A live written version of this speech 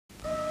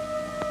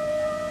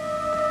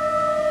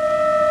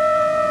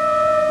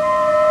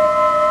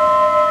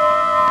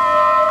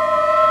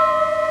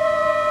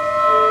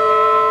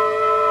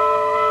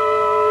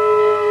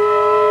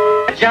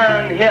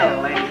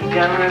Hill, ladies and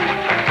gentlemen.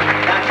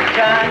 Dr.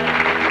 John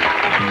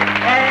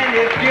and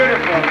his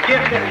beautiful,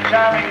 gifted, and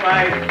charming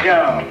wife,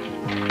 Joan.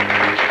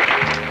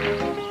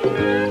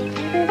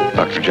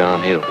 Dr.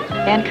 John Hale.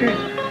 Enter.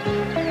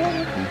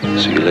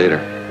 See you later.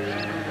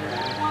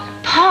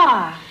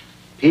 Pa!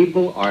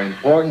 People are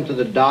important to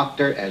the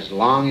doctor as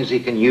long as he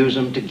can use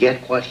them to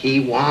get what he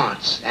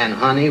wants. And,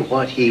 honey,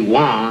 what he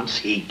wants,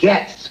 he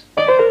gets.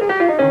 Will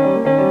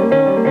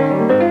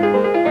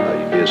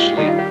you be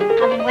asleep?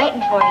 I've been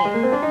waiting for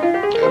you.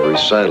 I have a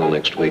recital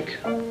next week.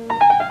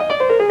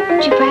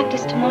 Would you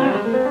practice tomorrow?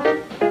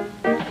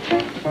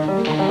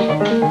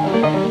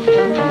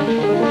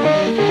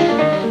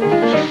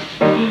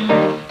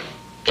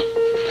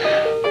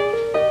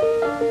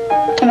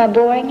 Am I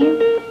boring you?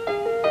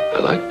 I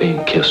like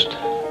being kissed.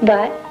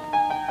 But?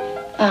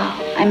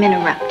 Oh, I'm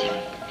interrupting.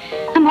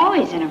 I'm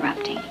always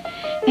interrupting.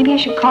 Maybe I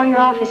should call your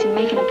office and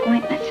make an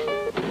appointment.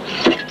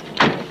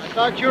 I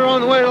thought you were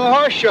on the way to the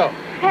horse show.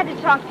 I had to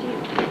talk to you.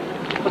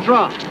 What's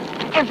wrong?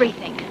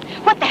 Everything.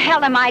 What the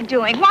hell am I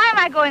doing? Why am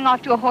I going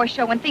off to a horse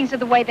show when things are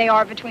the way they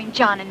are between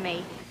John and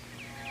me?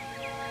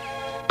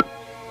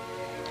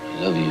 I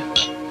love you.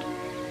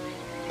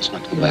 Let's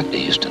not go back to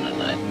Houston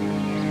tonight.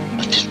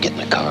 Let's just get in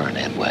the car and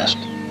head west.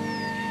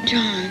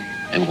 John.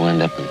 Maybe we'll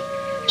end up in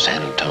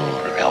San Antonio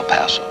or El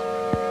Paso.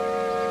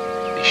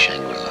 Maybe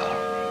Shangri-La.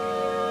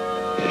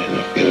 Yeah,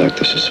 I feel like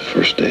this is the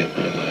first day of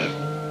my life.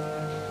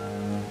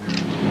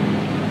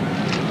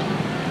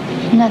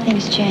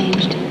 Nothing's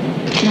changed.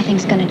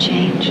 Nothing's gonna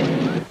change.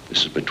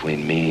 This is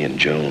between me and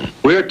Joan.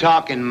 We're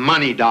talking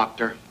money,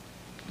 Doctor.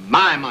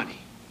 My money.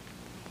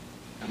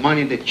 The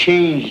money that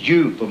changed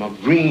you from a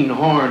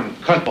greenhorn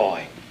cut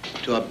boy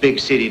to a big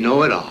city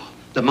know-it-all.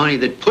 The money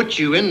that put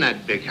you in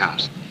that big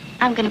house.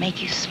 I'm gonna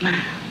make you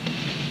smile.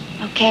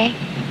 Okay?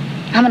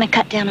 I'm gonna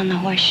cut down on the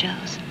horse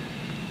shows.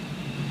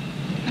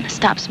 I'm gonna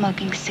stop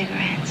smoking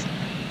cigarettes.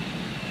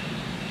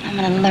 I'm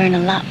gonna learn a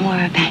lot more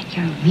about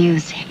your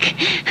music.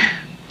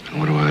 And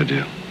what do I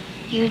do?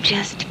 You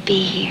just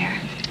be here.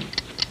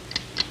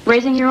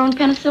 Raising your own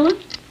penicillin?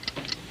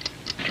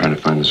 Trying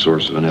to find the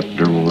source of an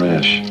epidermal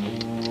rash.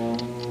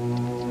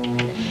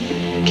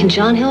 Can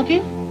John help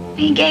you?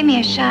 He gave me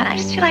a shot. I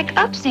just feel like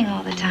upsing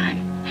all the time.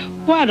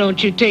 Why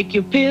don't you take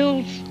your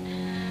pills?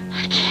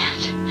 I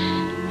can't.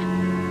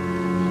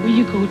 Will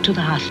you go to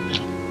the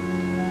hospital?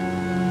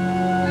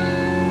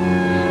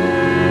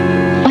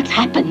 What's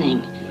happening?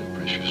 Blood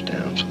pressure's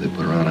down, so they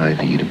put her on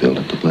IV to build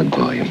up the blood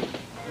volume.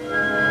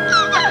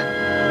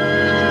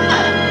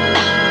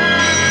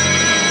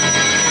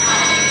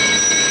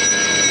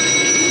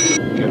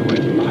 Get away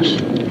from us.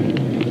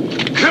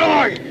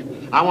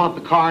 I want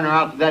the coroner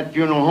out to that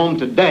funeral home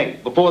today,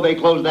 before they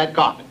close that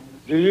coffin.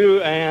 Do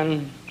you,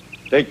 Anne,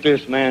 take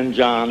this man,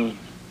 John,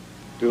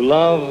 to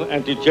love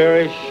and to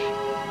cherish,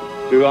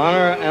 to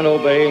honor and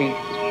obey,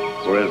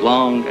 for as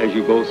long as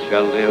you both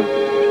shall live?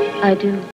 I do.